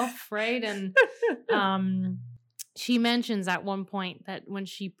herself, right? And she mentions at one point that when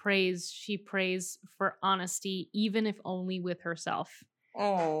she prays for honesty, even if only with herself.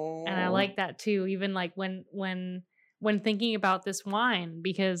 Oh, and I like that too. Even like when thinking about this wine,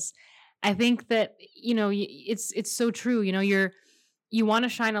 because I think that it's so true. You want to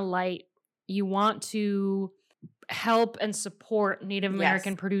shine a light. You want to help and support Native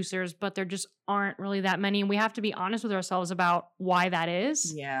American producers, but there just aren't really that many. And we have to be honest with ourselves about why that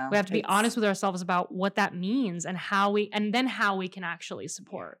is. Yeah. We have to be honest with ourselves about what that means and how we can actually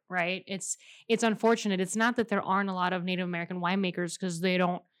support, right? It's unfortunate. It's not that there aren't a lot of Native American winemakers because they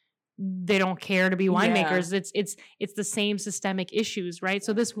don't care to be winemakers. It's the same systemic issues, right?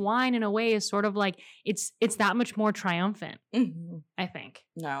 So this wine in a way is sort of like it's that much more triumphant. Mm-hmm. I think.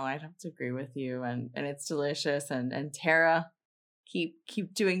 No, I'd have to agree with you, and it's delicious. And Tara, keep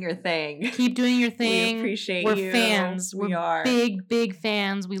doing your thing. Keep doing your thing. We appreciate We're you. fans. We are big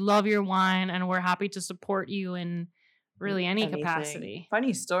fans. We love your wine, and we're happy to support you in really any capacity.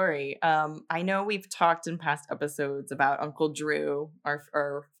 Funny story. I know we've talked in past episodes about Uncle Drew,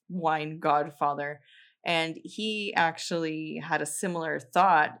 our wine godfather, and he actually had a similar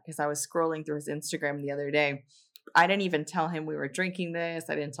thought because I was scrolling through his Instagram the other day. I didn't even tell him we were drinking this.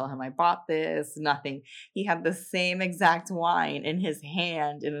 I didn't tell him I bought this, nothing. He had the same exact wine in his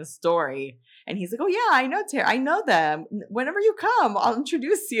hand in a story. And he's like, "Oh yeah, I know Tara. I know them. Whenever you come, I'll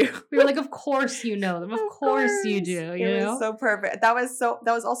introduce you." We were like, "Of course you know them. Of course you do." It was so perfect. That was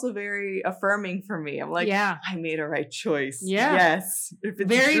also very affirming for me. I'm like, yeah, I made a right choice. Yeah. Yes. If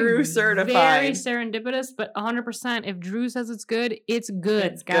it's Drew certified. Very serendipitous, but 100%. If Drew says it's good, it's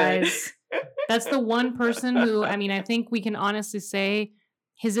good, guys. That's the one person who, I think we can honestly say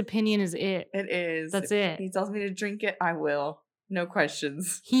his opinion is it. It is. That's it. If he tells me to drink it, I will. No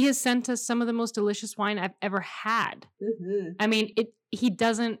questions. He has sent us some of the most delicious wine I've ever had. Mm-hmm. He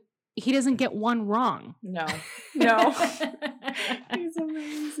doesn't get one wrong. No. He's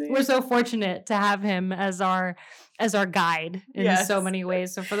amazing. We're so fortunate to have him as our guide in so many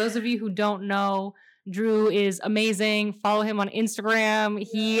ways. So for those of you who don't know, Drew is amazing. Follow him on Instagram. Yeah.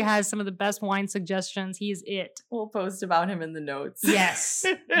 He has some of the best wine suggestions. He's it. We'll post about him in the notes. Yes,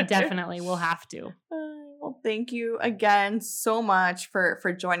 definitely. We'll have to. Well, thank you again so much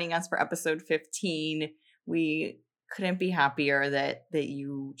for joining us for episode 15. We couldn't be happier that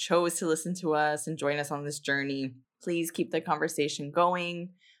you chose to listen to us and join us on this journey. Please keep the conversation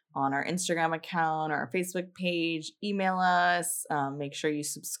going on our Instagram account, our Facebook page, email us, make sure you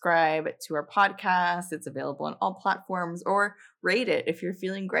subscribe to our podcast. It's available on all platforms, or rate it if you're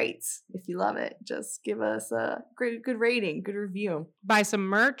feeling great. If you love it, just give us a good rating, good review. Buy some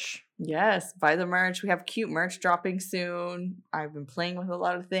merch. Yes, buy the merch. We have cute merch dropping soon. I've been playing with a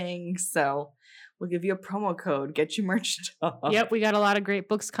lot of things, so we'll give you a promo code. Get you merch stuff. Yep, we got a lot of great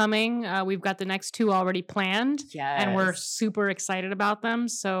books coming. We've got the next 2 already planned. Yes. And we're super excited about them.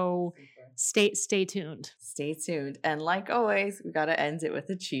 So stay tuned. Stay tuned. And like always, we got to end it with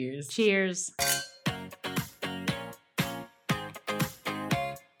a cheers. Cheers.